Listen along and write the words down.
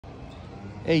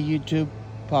Hey YouTube,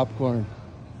 Popcorn.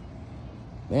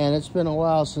 Man, it's been a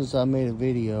while since I made a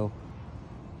video.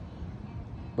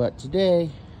 But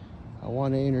today, I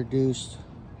want to introduce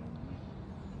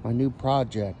my new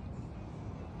project.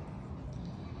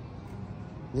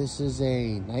 This is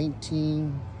a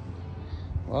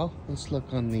well, let's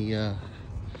look on the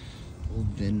old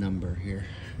VIN number here.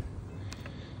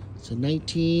 It's a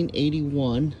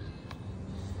 1981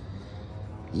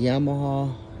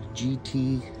 Yamaha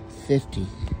QT50.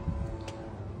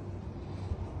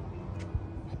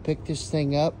 I picked this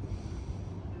thing up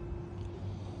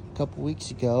a couple weeks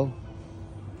ago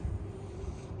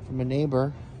from a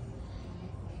neighbor,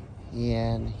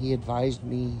 and he advised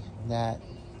me that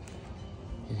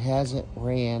it hasn't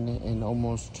ran in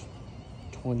almost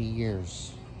 20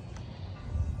 years.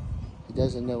 He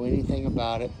doesn't know anything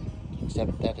about it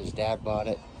except that his dad bought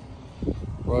it,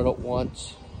 rode it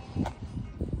once,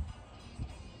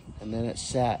 and then it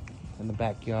sat in the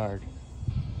backyard.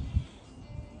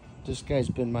 This guy's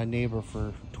been my neighbor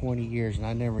for 20 years and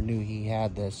I never knew he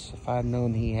had this. If I'd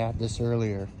known he had this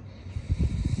earlier,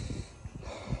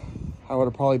 I would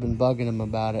have probably been bugging him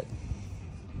about it.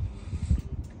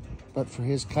 But for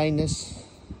his kindness,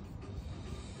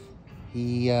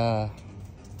 he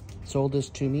sold this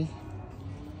to me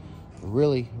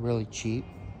really cheap.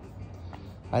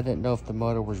 I didn't know if the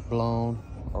motor was blown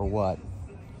or what.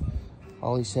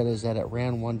 All he said is that it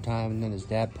ran one time and then his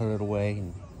dad put it away,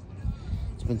 and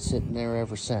it's been sitting there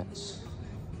ever since.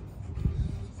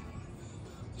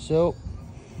 So,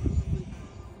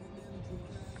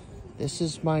 this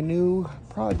is my new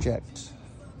project.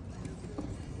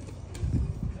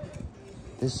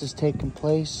 This is taking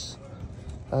place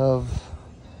of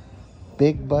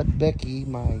Big Butt Becky,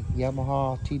 my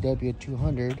Yamaha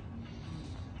TW200.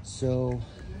 So,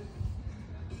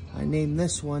 I named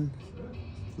this one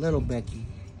Little Becky.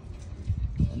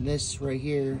 And this right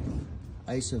here,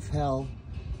 Ice of Hell,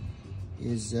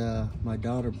 is my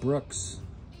daughter Brooke's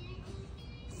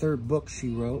third book she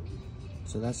wrote.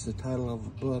 So that's the title of the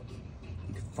book.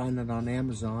 You can find it on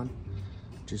Amazon.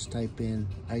 Just type in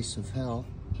Ice of Hell.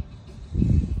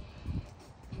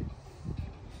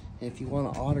 If you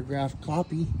want an autographed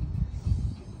copy,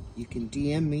 you can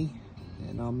DM me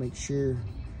and I'll make sure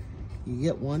you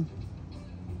get one.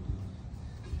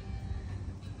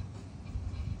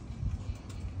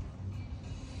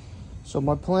 So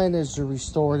my plan is to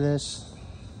restore this,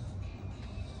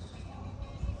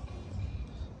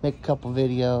 make a couple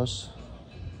videos,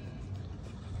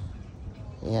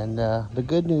 and the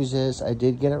good news is I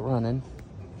did get it running.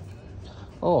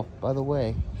 Oh, by the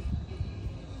way,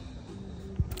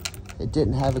 it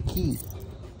didn't have a key.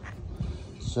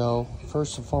 So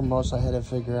first and foremost, I had to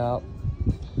figure out,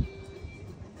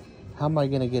 how am I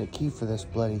gonna get a key for this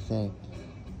bloody thing?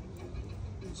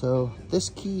 So this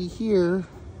key here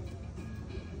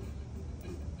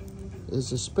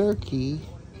is a spare key.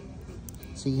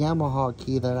 It's a Yamaha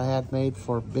key that I had made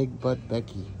for Big Butt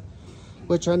Becky,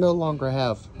 which I no longer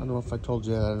have. I don't know if I told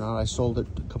you that or not. I sold it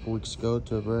a couple weeks ago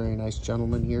to a very nice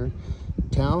gentleman here in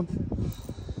town.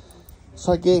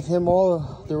 So I gave him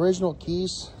all the original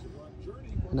keys,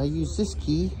 and I used this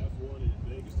key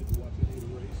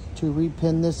to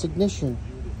repin this ignition.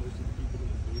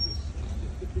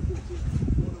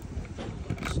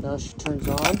 So now she turns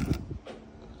on,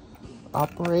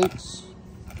 operates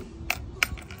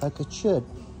like it should.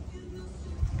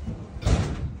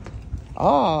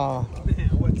 Ah,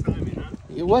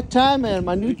 what time, man?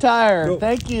 My new tire. Go.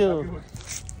 Thank you.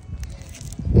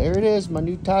 There it is, my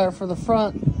new tire for the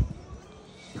front.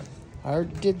 I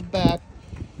already did the back.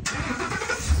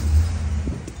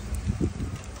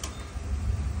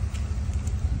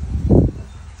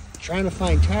 Trying to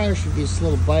find tires for this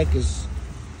little bike is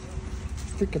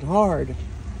freaking hard.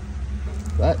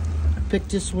 But I picked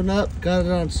this one up, got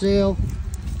it on sale.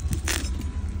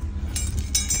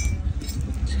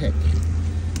 Heck,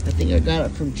 I think I got it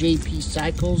from JP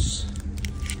Cycles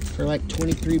for like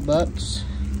 23 bucks.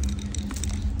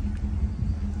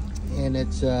 And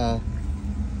it's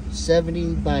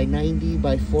 70 by 90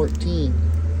 by 14.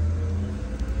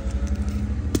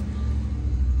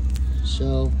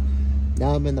 So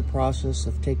now I'm in the process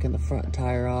of taking the front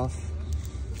tire off,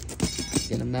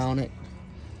 gonna mount it.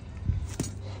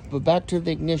 But back to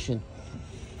the ignition.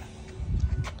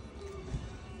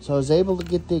 So I was able to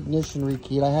get the ignition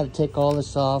rekeyed. I had to take all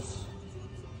this off,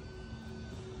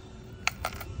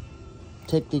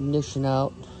 take the ignition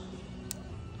out.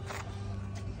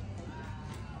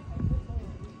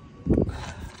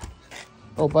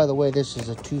 Oh, by the way, this is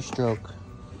a 2-stroke.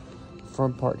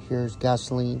 Front part here is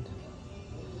gasoline.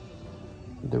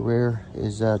 The rear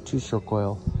is 2-stroke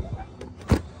oil.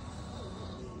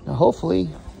 Now hopefully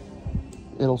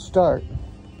it'll start.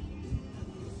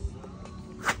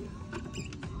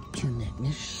 Turn that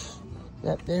niche,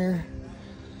 that there.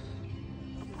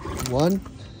 1,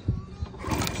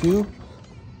 2.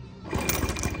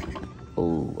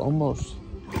 Oh, almost.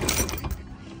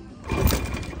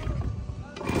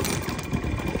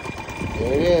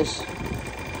 There it is.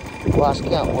 Lost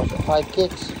count. Was it 5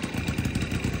 kicks?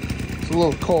 It's a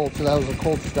little cold, so that was a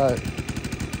cold start.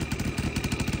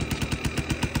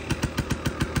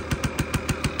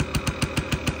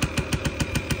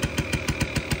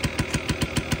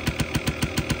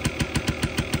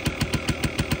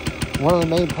 One of the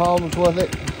main problems with it,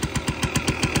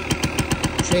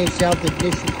 changed out the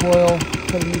ignition coil,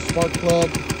 put a new spark plug.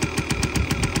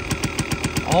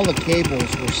 All the cables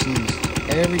were seized.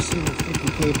 Every single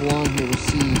freaking cable on here was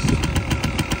seized.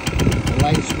 The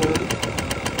lights worked.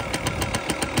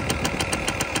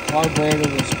 Carburetor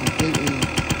was completely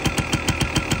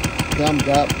gummed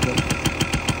up with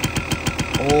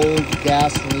old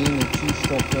gasoline and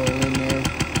 2-stroke oil in there.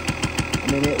 I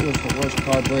mean, it was the worst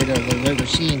carburetor I've ever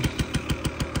seen.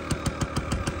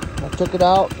 I took it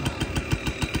out,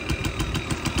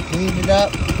 cleaned it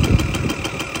up,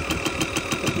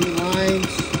 put new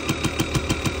lines,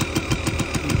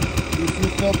 new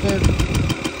fuel filter,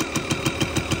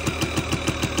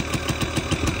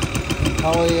 and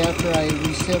probably after I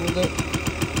resealed it,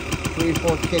 3 or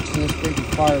 4 kicks and this thing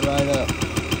fired right up.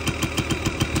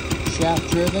 Shaft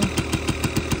driven.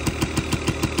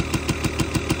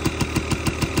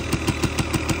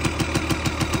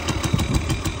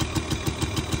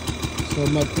 So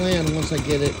my plan, once I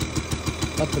get it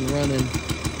up and running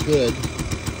good,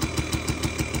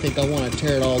 I think I want to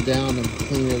tear it all down and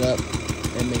clean it up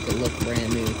and make it look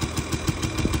brand new.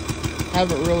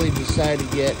 Haven't really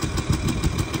decided yet,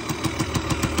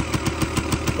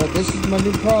 but this is my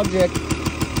new project.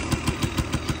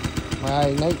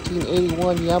 My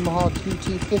 1981 Yamaha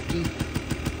QT50.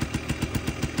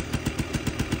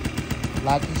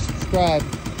 Like and subscribe.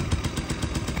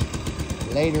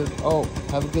 Later. Oh,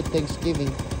 have a good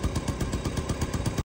Thanksgiving.